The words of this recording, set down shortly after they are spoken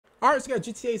All right, so we got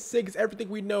GTA 6, everything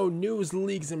we know, news,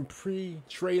 leaks, and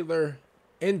pre-trailer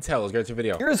intel. Let's get to the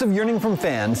video. Years of yearning from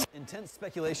fans, intense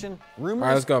speculation, rumors, all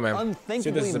right, let's go, man.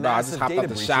 unthinkably massive data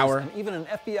breaches, and even an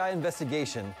FBI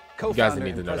investigation. Co-founder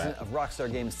and president of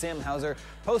Rockstar Games, Sam Houser,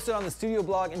 posted on the studio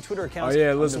blog and Twitter accounts on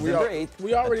November 8th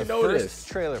we already know this. The first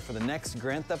trailer for the next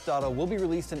Grand Theft Auto will be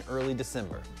released in early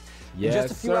December. Yes, in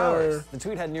just a few hours, the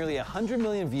tweet had nearly 100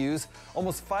 million views,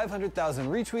 almost 500,000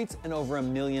 retweets, and over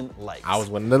 1 million likes. I was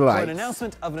one of the likes. For an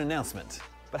announcement of an announcement.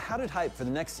 But how did hype for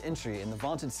the next entry in the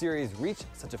vaunted series reach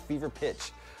such a fever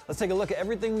pitch? Let's take a look at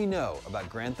everything we know about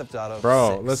Grand Theft Auto 6.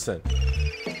 Bro, listen.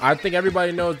 I think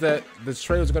everybody knows that this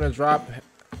trailer is going to drop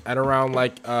at around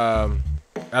like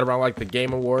the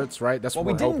Game Awards, right? That's what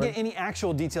we're hoping. While we didn't get any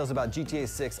actual details about GTA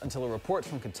 6 until a report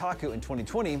from Kotaku in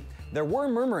 2020, there were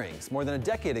murmurings more than a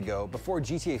decade ago before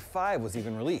GTA 5 was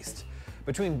even released.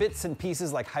 Between bits and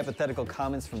pieces like hypothetical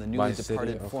comments from the newly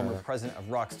departed former president of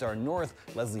Rockstar North,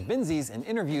 Leslie Benzies, in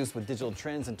interviews with Digital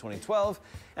Trends in 2012,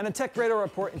 and a Tech Radar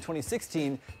report in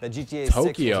 2016 that GTA 6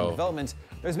 was in development,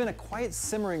 there's been a quiet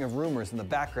simmering of rumors in the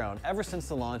background ever since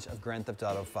the launch of Grand Theft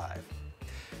Auto 5.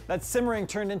 That simmering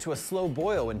turned into a slow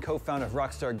boil when co-founder of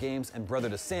Rockstar Games and brother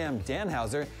to Sam, Dan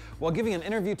Houser, while giving an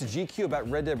interview to GQ about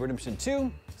Red Dead Redemption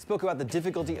 2, spoke about the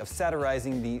difficulty of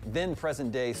satirizing the then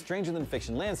present-day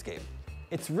stranger-than-fiction landscape.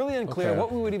 It's really unclear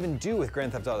what we would even do with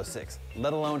Grand Theft Auto 6,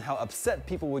 let alone how upset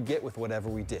people would get with whatever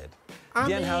we did.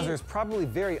 Dan Houser is probably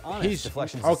very honest,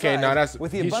 deflections aside,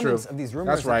 with the abundance of these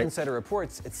rumors and insider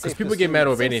reports, it's safe to people get mad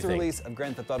over anything. The release of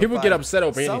Grand Theft Auto people 5, get upset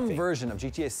over anything. Some version of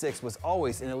GTA 6 was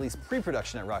always in at least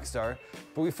pre-production at Rockstar,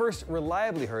 but we first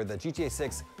reliably heard that GTA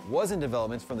 6 was in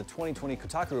development from the 2020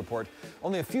 Kotaku report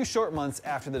only a few short months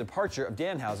after the departure of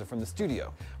Dan Houser from the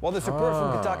studio. While this report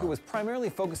from Kotaku was primarily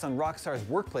focused on Rockstar's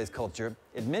workplace culture,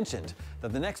 it mentioned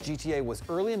that the next GTA was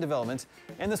early in development,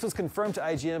 and this was confirmed to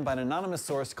IGN by an anonymous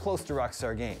source close to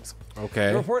Rockstar Games.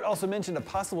 The report also mentioned a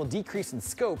possible decrease in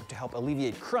scope to help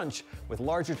alleviate crunch with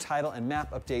larger title and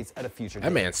map updates at a future date.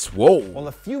 That man swole. While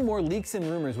a few more leaks and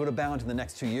rumors would abound in the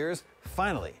next 2 years,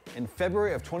 finally, in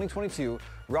February of 2022,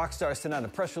 Rockstar sent out a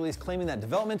press release claiming that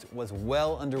development was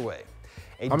well underway.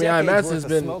 I imagine it's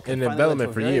been in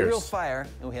development for years. Real fire,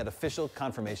 and we had official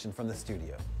confirmation from the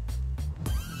studio.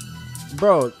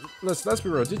 Bro, let's be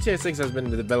real. GTA 6 has been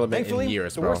in development in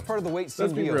years, bro. The worst part of the wait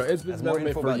seemed to be over, it's been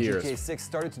development for years. GTA 6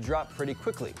 started to drop pretty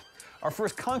quickly. Our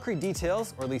first concrete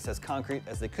details, or at least as concrete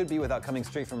as they could be without coming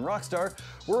straight from Rockstar,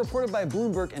 were reported by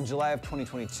Bloomberg in July of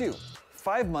 2022,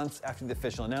 5 months after the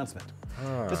official announcement.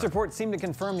 This report seemed to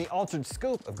confirm the altered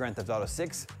scope of Grand Theft Auto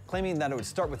 6, claiming that it would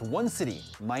start with one city,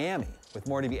 Miami, with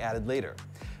more to be added later.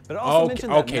 But it also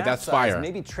mentioned that map size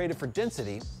may be traded for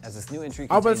density, as this new entry.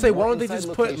 I was about to say, why don't they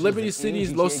just put Liberty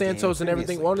Cities, Los Santos, and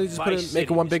everything? Why don't they just put it,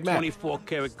 make it one big map? 24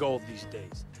 karat gold these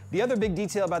days. The other big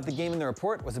detail about the game in the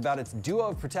report was about its duo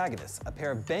of protagonists, a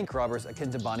pair of bank robbers akin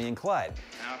to Bonnie and Clyde.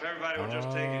 Now, if everybody will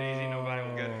just take it easy, nobody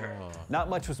will get hurt. Not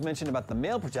much was mentioned about the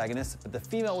male protagonist, but the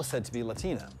female was said to be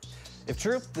Latina. If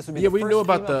true, this would be we knew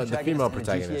about the female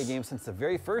protagonist in a GTA game since the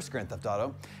very first Grand Theft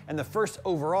Auto, and the first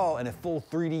overall in a full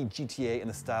 3D GTA in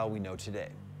the style we know today.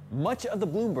 Much of the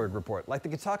Bloomberg report, like the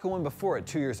Kotaku one before it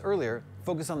 2 years earlier,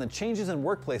 focused on the changes in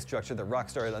workplace structure that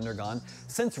Rockstar had undergone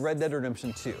since Red Dead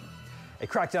Redemption 2. A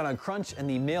crackdown on crunch and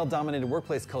the male-dominated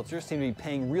workplace culture seemed to be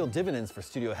paying real dividends for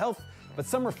studio health, but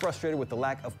some were frustrated with the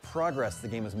lack of progress the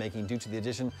game was making due to the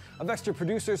addition of extra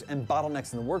producers and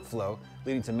bottlenecks in the workflow,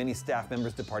 leading to many staff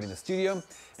members departing the studio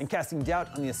and casting doubt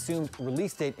on the assumed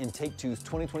release date in Take-Two's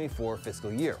 2024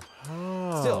 fiscal year.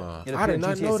 Still, it appeared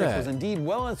GTA 6 was indeed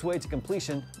well on its way to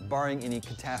completion, barring any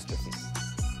catastrophe.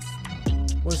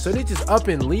 Well, so they just up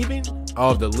and leaving?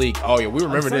 Oh, the leak. Oh, yeah, we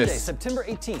remember Sunday, this. September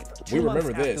 18th, 2 months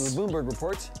after the Bloomberg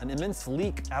report, an immense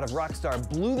leak out of Rockstar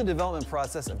blew the development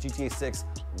process of GTA 6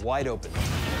 wide open.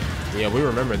 Yeah, we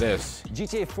remember this.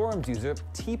 GTA forums user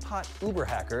Teapot Uber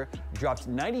Hacker dropped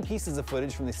 90 pieces of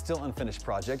footage from the still unfinished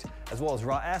project, as well as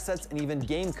raw assets and even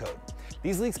game code.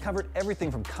 These leaks covered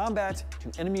everything from combat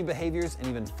to enemy behaviors and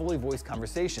even fully voiced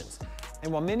conversations.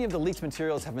 And while many of the leaked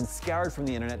materials have been scoured from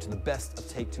the internet to the best of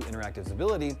Take-Two Interactive's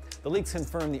ability, the leaks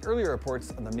confirm the earlier reports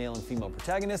of the male and female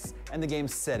protagonists and the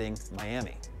game's setting,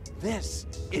 Miami. This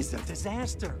is a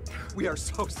disaster. We are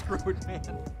so screwed, man.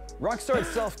 Rockstar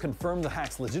itself confirmed the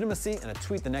hack's legitimacy in a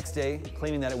tweet the next day,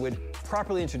 claiming that it would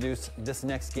properly introduce this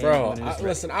next game. Bro,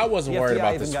 listen, I wasn't worried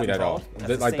about this tweet at all.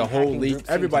 Like the whole leak,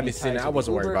 everybody's seen it. I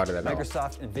wasn't worried about it at all.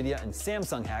 Microsoft, Nvidia, and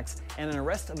Samsung hacks, and an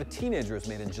arrest of a teenager was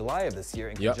made in July of this year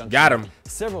in conjunction got him.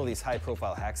 with several of these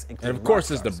high-profile hacks, including and of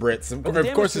course it's the Brits, and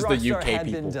of course it's the UK had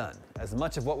people. Been done, as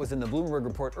much of what was in the Bloomberg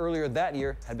report earlier that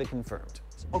year had been confirmed.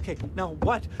 Okay, now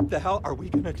what the hell are we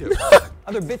gonna do?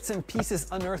 Other bits and pieces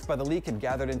unearthed by the leak and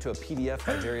gathered into a PDF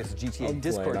by various GTA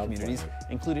Discord communities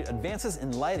included advances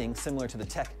in lighting similar to the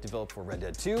tech developed for Red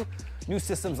Dead 2, new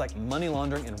systems like money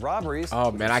laundering and robberies.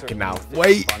 Oh man, I cannot fit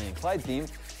wait. the Bonnie and Clyde theme,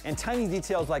 and tiny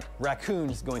details like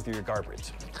raccoons going through your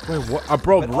garbage. Wait, what?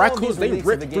 Bro, But all of raccoons, these they releases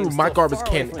rip of the game through my still garbage far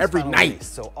away can from its every final night. release,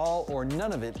 so all or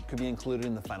none of it could be included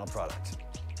in the final product.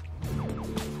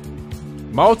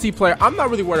 Multiplayer. I'm not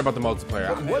really worried about the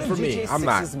multiplayer. But what For of me, GTA I'm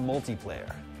not. 6's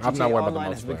multiplayer? I'm not GTA worried about the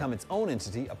Online has multiplayer. become its own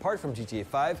entity apart from GTA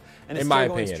 5, and it's In my still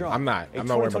going opinion, strong. I'm not worried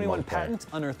about A 2021 multiplayer. patent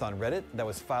unearthed on Reddit that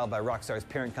was filed by Rockstar's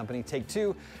parent company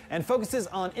Take-Two and focuses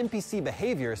on NPC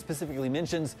behavior, specifically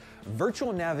mentions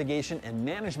virtual navigation and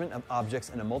management of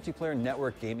objects in a multiplayer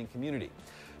network gaming community.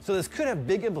 So this could have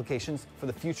big implications for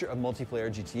the future of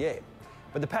multiplayer GTA.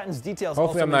 But the patent's details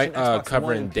Hopefully also I'm mention not, Xbox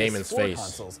covering One and Damon's PS4 face.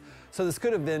 consoles. So this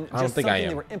could have been I don't just think I something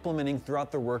they am. were implementing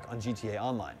throughout their work on GTA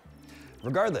Online.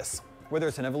 Regardless, whether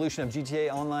it's an evolution of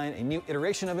GTA Online, a new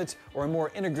iteration of it, or a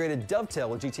more integrated dovetail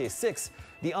with GTA 6,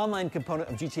 the online component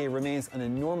of GTA remains an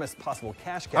enormous possible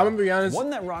cash cow. I'm gonna be honest. One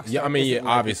that Rockstar Yeah, I mean, isn't yeah, likely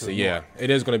to obviously, yeah, ignore. it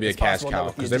is going to be a It's cash possible that cow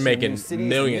with the because they're addition of new making cities and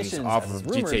millions missions, off as of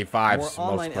rumored, GTA 5's more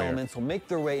online multiplayer. elements will make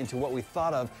their way into what we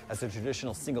thought of as a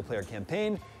traditional single-player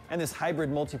campaign, and this hybrid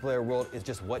multiplayer world is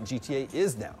just what GTA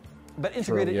is now. But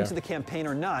integrated yeah. into the campaign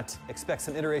or not, expect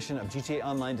some iteration of GTA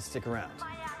Online to stick around.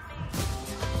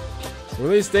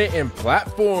 Release date and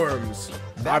platforms.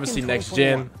 Back Obviously in next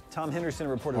 2021, gen. Tom Henderson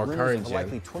reported or rumors current of a gen.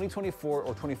 likely 2024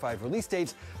 or 25 release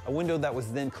date, a window that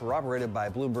was then corroborated by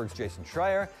Bloomberg's Jason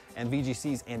Schreier and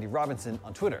VGC's Andy Robinson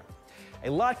on Twitter. A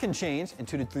lot can change in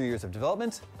 2 to 3 years of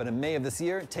development, but in May of this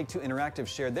year, Take-Two Interactive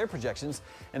shared their projections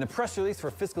in a press release for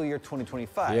fiscal year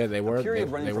 2025. Yeah, they were- a period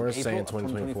they- running they from were April saying of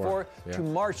 2024. 2024 to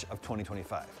Yeah. March of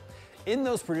 2025. In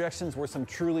those projections were some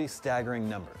truly staggering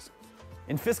numbers.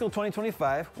 In fiscal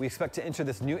 2025, we expect to enter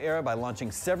this new era by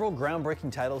launching several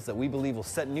groundbreaking titles that we believe will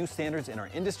set new standards in our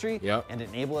industry Yep. and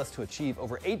enable us to achieve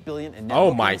over $8 billion in net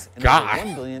Oh my bookings and God. over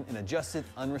 $1 billion in adjusted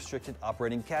unrestricted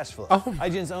operating cash flow. Oh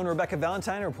IGN's own Rebecca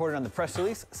Valentine reported on the press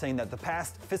release saying that the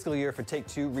past fiscal year for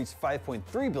Take-Two reached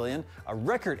 $5.3 billion, a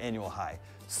record annual high.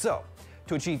 So,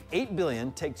 to achieve $8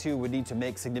 billion, Take-Two would need to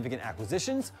make significant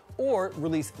acquisitions or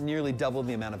release nearly double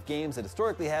the amount of games it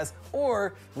historically has,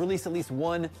 or release at least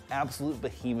one absolute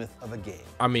behemoth of a game.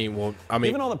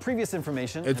 Given all the previous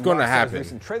information, it's and gonna Rockstar's happen.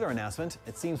 recent trailer announcement,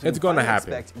 it seems It's we gonna finally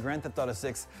happen. expect Grand Theft Auto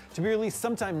 6 to be released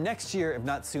sometime next year, if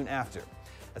not soon after.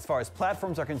 As far as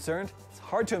platforms are concerned, it's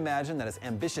hard to imagine that as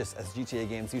ambitious as GTA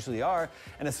games usually are,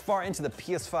 and as far into the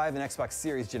PS5 and Xbox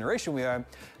Series generation we are,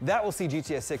 that will see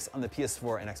GTA 6 on the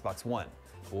PS4 and Xbox One.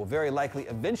 But we'll very likely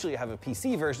eventually have a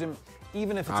PC version,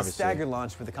 even if it's Obviously. a staggered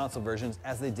launch for the console versions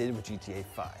as they did with GTA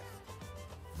 5.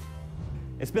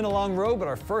 It's been a long road, but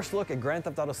our first look at Grand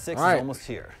Theft Auto 6 All right. is almost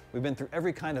here. We've been through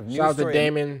every kind of news Shout out to story.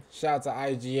 Damon. Shout out to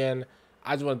IGN.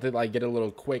 I just wanted to get a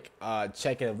little quick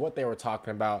check-in of what they were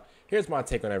talking about. Here's my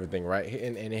take on everything, right?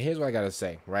 And here's what I gotta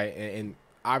say, right? And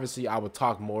obviously I would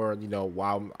talk more,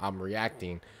 while I'm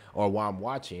reacting or while I'm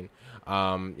watching.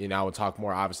 I would talk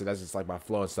more. Obviously, that's just like my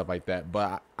flow and stuff like that.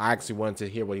 But I actually wanted to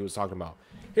hear what he was talking about.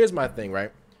 Here's my thing,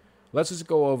 right? Let's just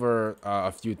go over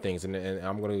a few things, and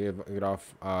I'm gonna give it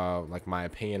off my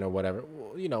opinion or whatever.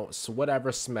 So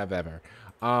whatever, smevever.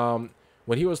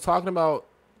 When he was talking about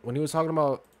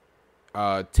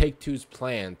Take-Two's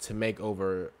plan to make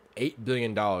over $8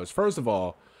 billion. First of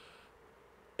all,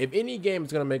 if any game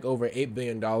is going to make over $8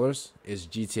 billion, it's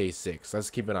GTA 6. Let's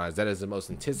keep it honest. That is the most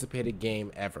anticipated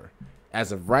game ever.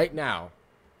 As of right now,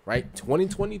 right?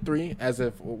 2023, as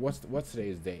if, what's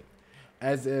today's date?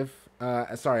 As if,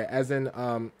 November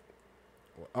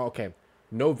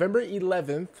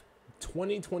 11th,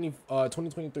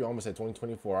 2023, I almost said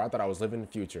 2024. I thought I was living in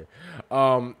the future.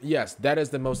 Yes, that is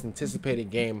the most anticipated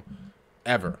game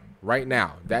ever right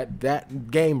now.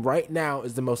 That game right now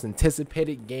is the most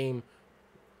anticipated game.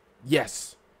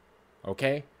 Yes.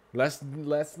 Okay. Let's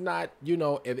not,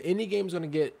 if any game's going to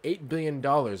get $8 billion,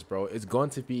 bro, it's going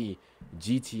to be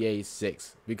GTA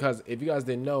 6. Because if you guys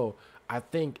didn't know, I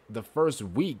think the first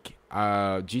week,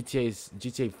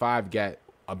 GTA 5 got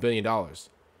 $1 billion.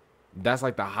 That's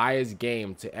like the highest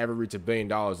game to ever reach $1 billion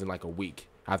in like a week,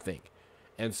 I think.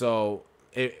 And so,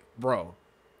 I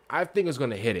think it's going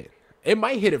to hit it. It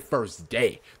might hit it first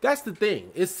day. That's the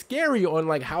thing. It's scary on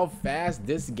how fast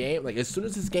this game, as soon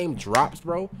as this game drops,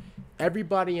 bro,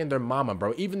 everybody and their mama,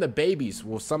 bro, even the babies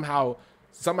will somehow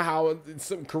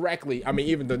correctly,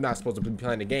 even they're not supposed to be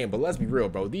playing the game, but let's be real,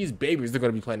 bro, these babies, they're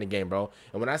going to be playing the game, bro.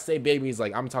 And when I say babies,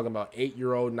 I'm talking about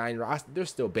 8-year-old, 9-year-old, they're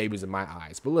still babies in my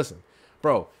eyes. But listen,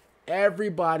 bro,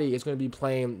 Everybody is going to be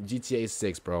playing GTA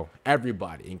 6, bro.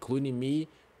 Everybody, including me,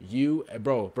 you,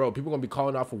 bro. People going to be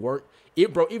calling off of work.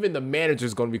 Even the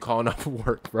manager's going to be calling off of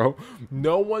work, bro.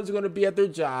 No one's going to be at their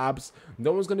jobs.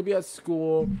 No one's going to be at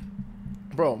school.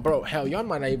 Bro, hell, y'all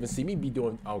might not even see me be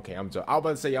doing. Okay, I'm joking. I was about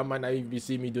to say y'all might not even be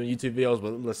seeing me doing YouTube videos,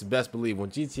 but listen, best believe when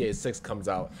GTA 6 comes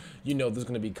out, you know there's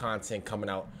gonna be content coming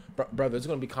out, bro. There's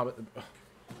gonna be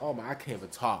Oh my, I can't even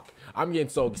talk. I'm getting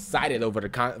so excited over the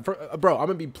bro. I'm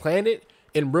gonna be playing it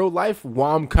in real life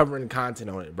while I'm covering content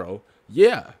on it, bro.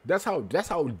 Yeah, that's how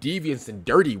devious and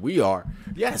dirty we are.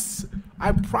 Yes,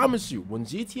 I promise you, when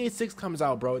GTA 6 comes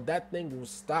out, bro, that thing will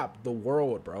stop the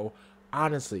world, bro.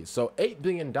 Honestly, so $8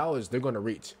 billion they're gonna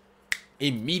reach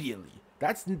immediately.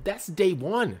 That's day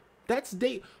one.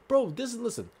 Bro.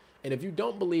 Listen. And if you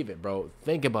don't believe it, bro,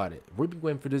 think about it. We've been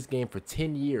waiting for this game for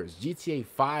 10 years. GTA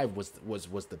 5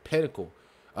 was the pinnacle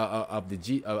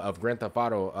of Grand Theft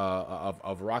Auto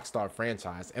of Rockstar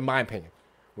franchise, in my opinion.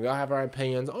 We all have our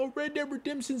opinions. Oh, Red Dead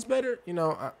Redemption's better. You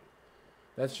know,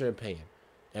 that's your opinion.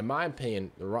 In my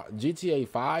opinion, GTA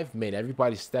 5 made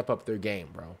everybody step up their game,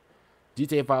 bro.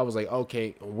 GTA 5 was like,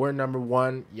 okay, we're number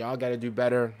one. Y'all got to do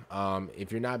better.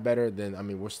 If you're not better, then, I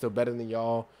mean, we're still better than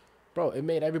y'all. Bro, it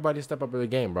made everybody step up in the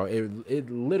game, bro.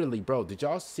 It literally, bro, did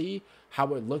y'all see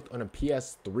how it looked on a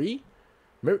PS3?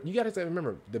 You got to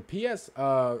remember, the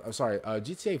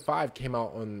GTA 5 came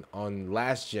out on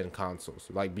last-gen consoles,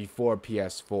 like before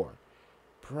PS4.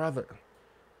 Brother,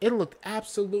 it looked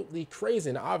absolutely crazy.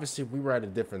 And obviously, we were at a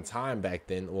different time back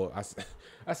then. Well,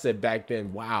 I said back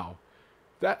then, wow.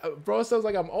 That, bro, it sounds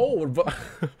like I'm old, but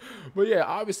yeah,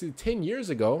 obviously 10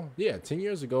 years ago,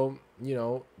 you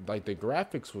know, like the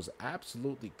graphics was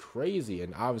absolutely crazy.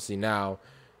 And obviously now,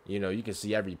 you know, you can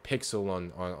see every pixel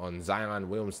on Zion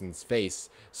Williamson's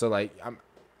face. So like,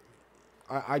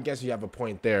 I guess you have a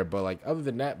point there, but like, other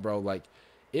than that, bro, like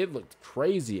it looked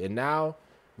crazy. And now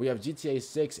we have GTA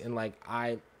 6 and like,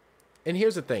 and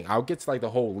here's the thing, I'll get to like the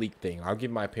whole leak thing. I'll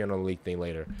give my opinion on the leak thing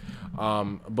later.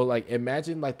 But like,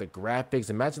 imagine like the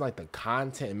graphics, imagine like the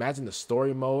content, imagine the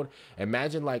story mode,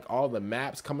 imagine like all the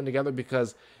maps coming together.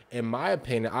 Because in my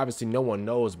opinion, obviously no one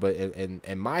knows, but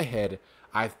in my head,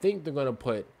 I think they're gonna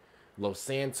put Los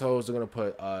Santos, they're gonna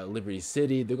put Liberty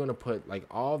City, they're gonna put like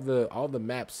all the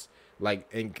maps like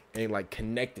and like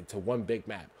connected to one big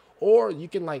map. Or you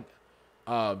can like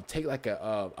take like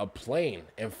a plane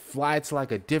and fly to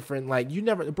like a different, like you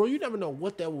never know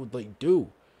what that would like do.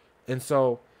 And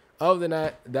so other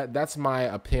than that's my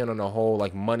opinion on the whole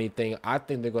like money thing. I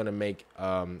think they're gonna make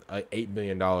 $8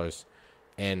 billion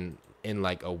in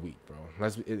like a week, bro.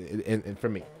 And for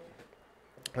me,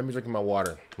 let me drink my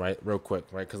water real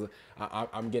quick, because I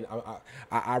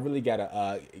really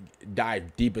gotta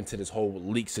dive deep into this whole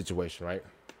leak situation, right?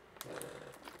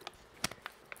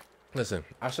 Listen,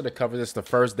 I should have covered this the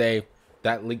first day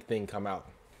that leak thing come out.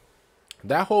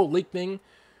 That whole leak thing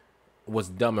was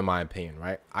dumb in my opinion,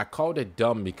 right? I called it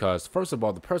dumb because, first of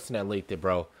all, the person that leaked it,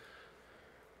 bro,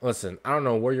 listen, I don't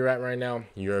know where you're at right now.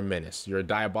 You're a menace. You're a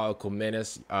diabolical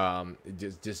menace.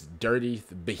 Just dirty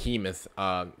behemoth.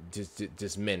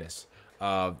 Just menace.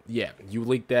 Yeah, you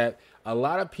leaked that. A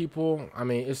lot of people, I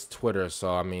mean, it's Twitter,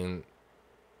 so I mean,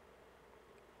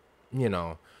 you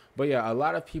know, but yeah, a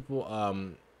lot of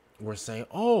people, were saying,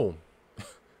 oh,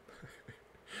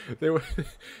 they were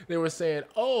saying,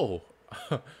 oh,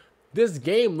 this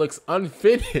game looks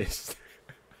unfinished.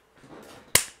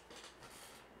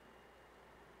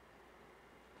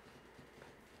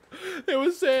 They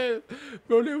were saying,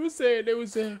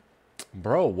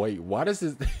 bro, wait, why does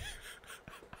this?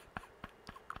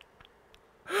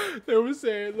 They were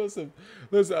saying, listen,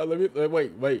 let me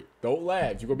wait, don't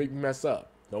laugh. You're gonna make me mess up.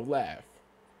 Don't laugh.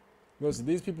 Listen,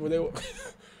 these people,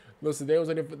 listen, they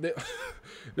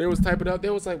was typing out. They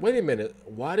was like, wait a minute,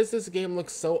 why does this game look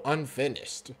so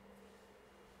unfinished?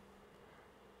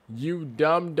 You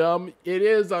dumb. It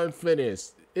is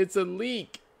unfinished. It's a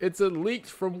leak. It's a leak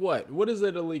from what? What is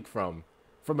it a leak from?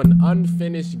 From an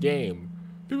unfinished game.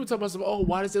 People talk about, oh,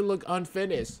 why does it look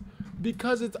unfinished?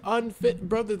 Because it's unfit,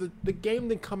 brother. The game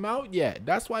didn't come out yet.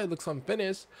 That's why it looks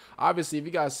unfinished. Obviously, if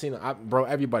you guys seen it, bro,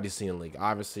 everybody's seen the leak.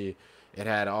 Obviously, it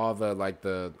had all the, like,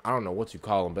 I don't know what you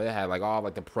call them, but it had, like, all,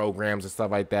 like, the programs and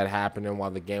stuff like that happening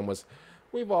while the game was,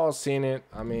 we've all seen it.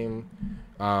 I mean,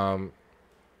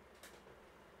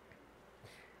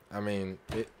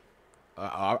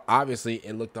 obviously,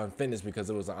 it looked unfinished because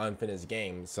it was an unfinished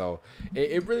game. So,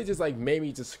 it really just, like, made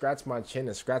me just scratch my chin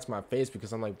and scratch my face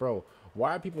because I'm like, bro,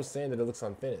 why are people saying that it looks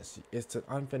unfinished? It's an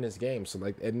unfinished game. So,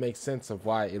 like, it makes sense of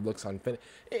why it looks unfinished.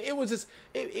 It was just,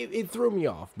 it threw me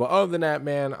off. But other than that,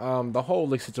 man, the whole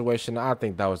leak situation, I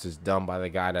think that was just done by the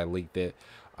guy that leaked it.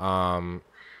 I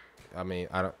mean,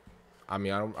 I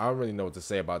don't really know what to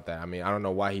say about that. I mean, I don't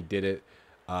know why he did it.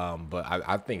 But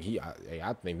I think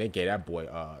I think they gave that boy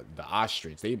the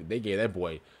ostrich. They gave that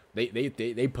boy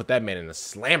they put that man in a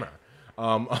slammer.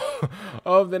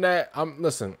 Other than that,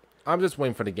 listen. I'm just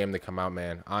waiting for the game to come out,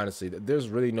 man. Honestly, there's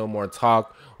really no more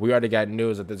talk. We already got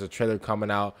news that there's a trailer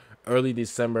coming out early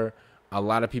December. A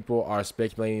lot of people are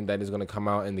speculating that it's going to come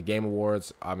out in the Game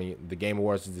Awards. I mean, the Game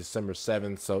Awards is December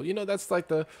 7th. So, you know, that's like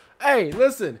the, hey,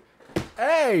 listen,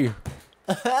 hey,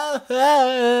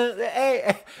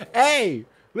 hey,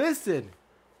 listen,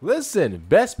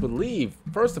 best believe,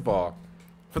 first of all,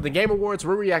 for the Game Awards,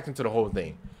 we're reacting to the whole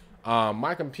thing.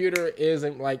 My computer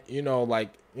isn't like,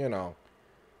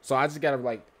 so I just gotta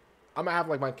like, I'm gonna have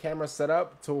like my camera set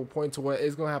up to a point to where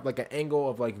it's gonna have like an angle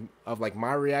of like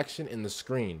my reaction in the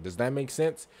screen. Does that make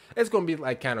sense? It's gonna be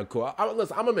like kind of cool.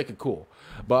 Listen, I'm gonna make it cool.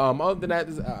 But other than that,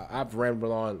 I've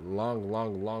rambled on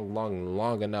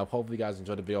long enough. Hopefully you guys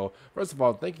enjoyed the video. First of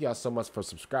all, thank you guys so much for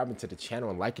subscribing to the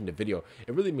channel and liking the video.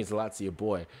 It really means a lot to your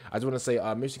boy. I just want to say,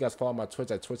 make sure you guys follow my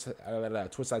Twitch at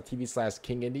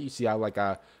twitch.tv/KingIndy. You see how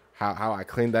I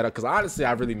cleaned that up, because honestly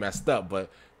I really messed up,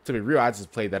 but to be real, I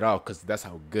just played that off because that's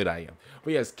how good I am.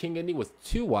 But yes, King Indy with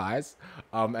 2 Y's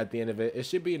at the end of it. It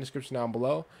should be in the description down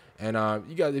below. And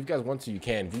you guys, if you guys want to, you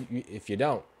can. If you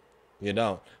don't, you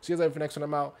don't. See you guys later for the next one.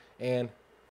 I'm out, and